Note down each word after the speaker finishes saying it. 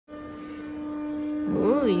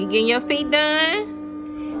Ooh, you getting your feet done?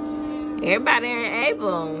 Everybody ain't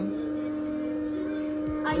able.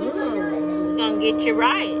 Are you Ooh, we're gonna get you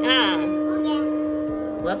right, huh? Yeah.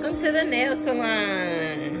 Welcome to the nail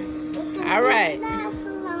salon. All right.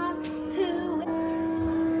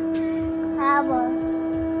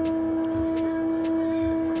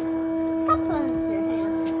 Stop putting your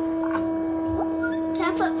hands. Can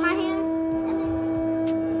I put my hand? You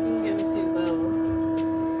can give a few bubbles.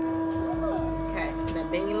 Okay, now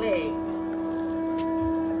bend your leg.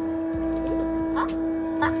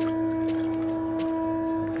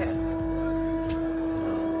 Okay.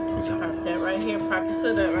 Prop that right here. Prop your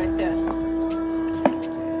foot up right there.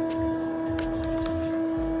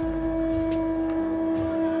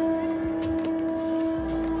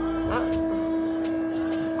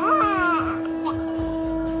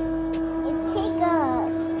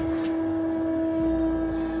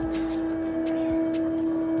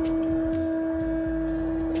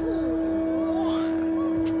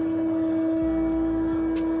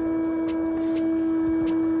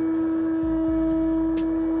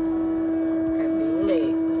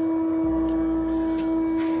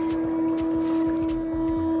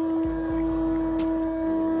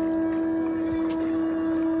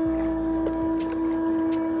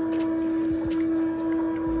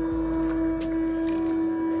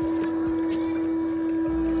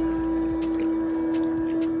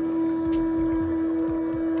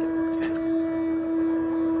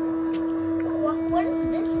 What is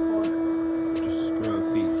this for? Scrub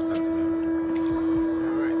feet stuff.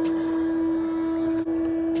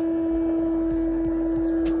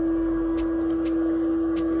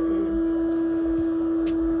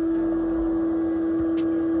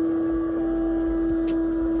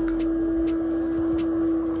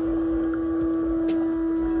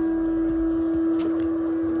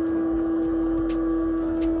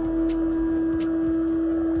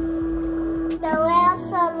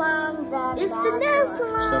 It's the nail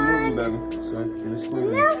salon. Stop moving, baby. Sorry, The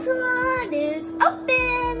nail salon is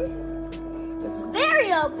open. It's very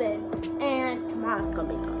open. And tomorrow's gonna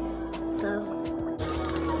be closed. So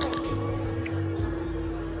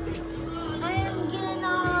I am getting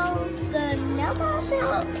all the nail polish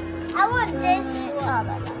out. I want this one.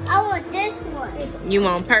 I want this one. You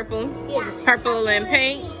want purple? Yeah. Purple and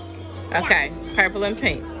pink? Okay, purple and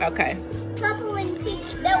pink. Okay. Purple and pink.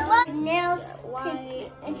 There was nails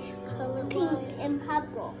pink and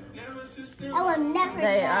purple. I will never.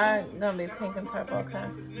 They are gonna be pink and purple, okay.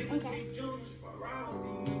 Okay.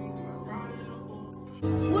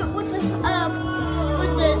 With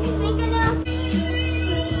the fingernails.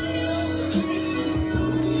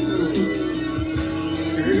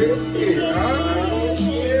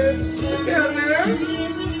 Look out there.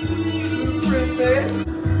 Princess.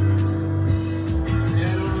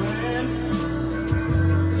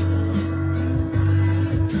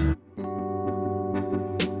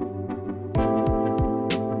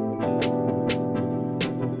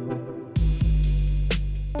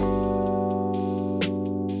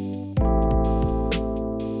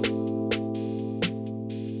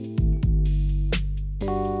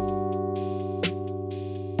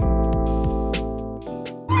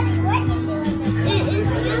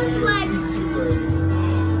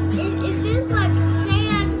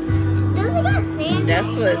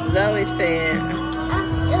 That's what Zoe said.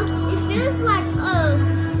 It feels like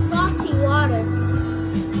salty water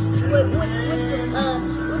with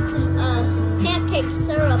some pancake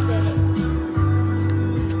syrup in it.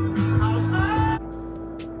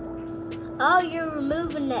 Oh, you're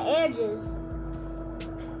removing the edges.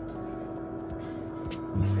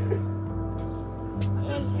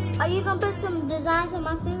 Are you gonna put some designs on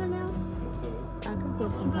my fingernails? I can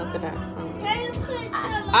put some polka dots on it. Can you put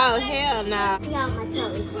some Oh, hell no. on my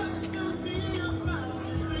toes?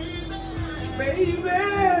 Baby.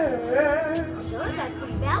 So I got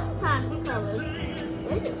some Valentine's colors.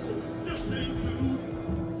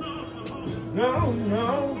 No,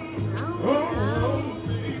 no. No.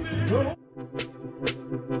 No.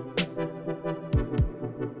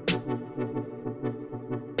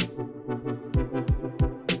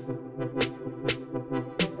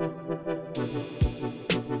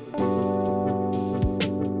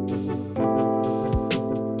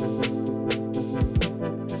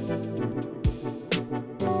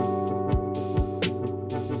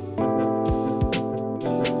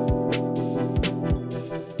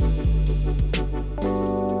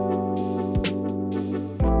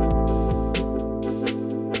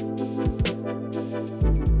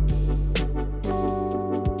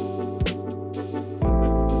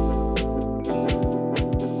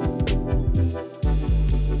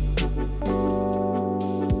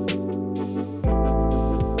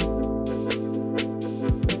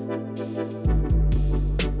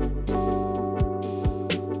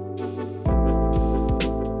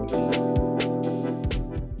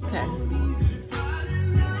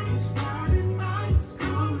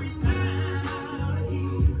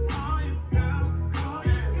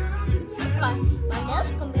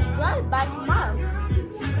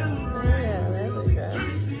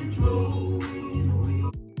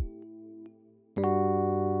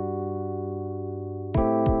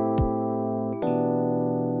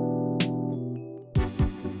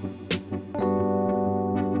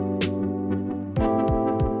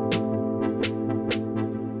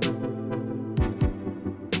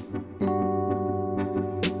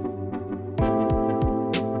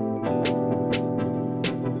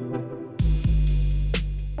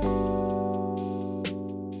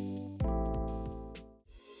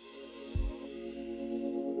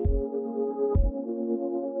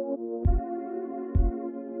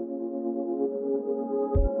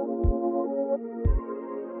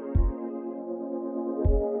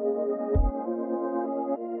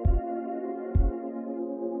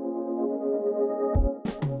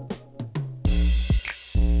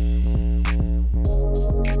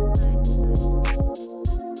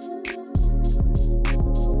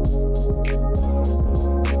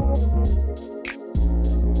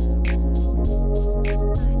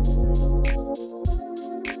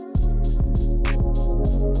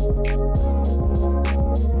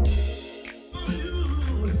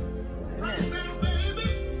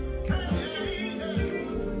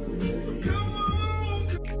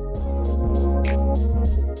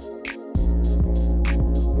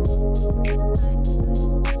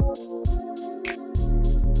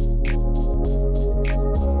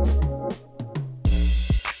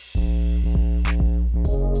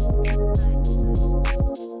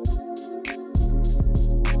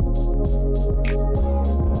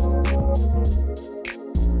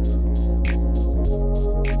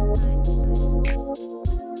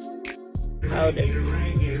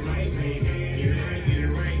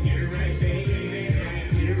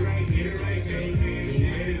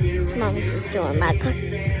 Mama's just doing my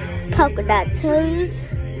polka dot toes.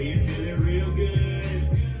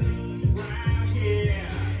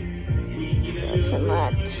 Not too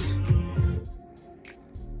much.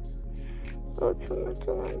 Oh, too much.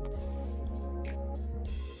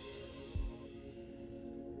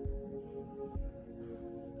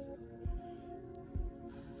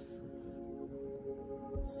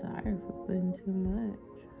 Sorry for putting too much.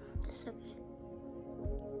 It's okay.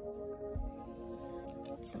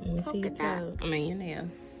 Let me see your toes. I mean your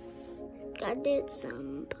nails. I did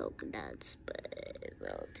some polka dots, but it's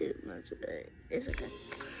all too much of it. It's okay.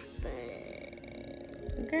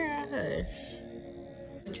 But Girl, hush.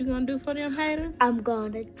 What you gonna do for them haters? I'm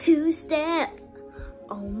gonna two-step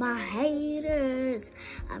on my haters.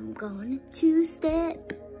 I'm gonna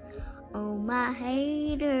two-step on my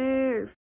haters.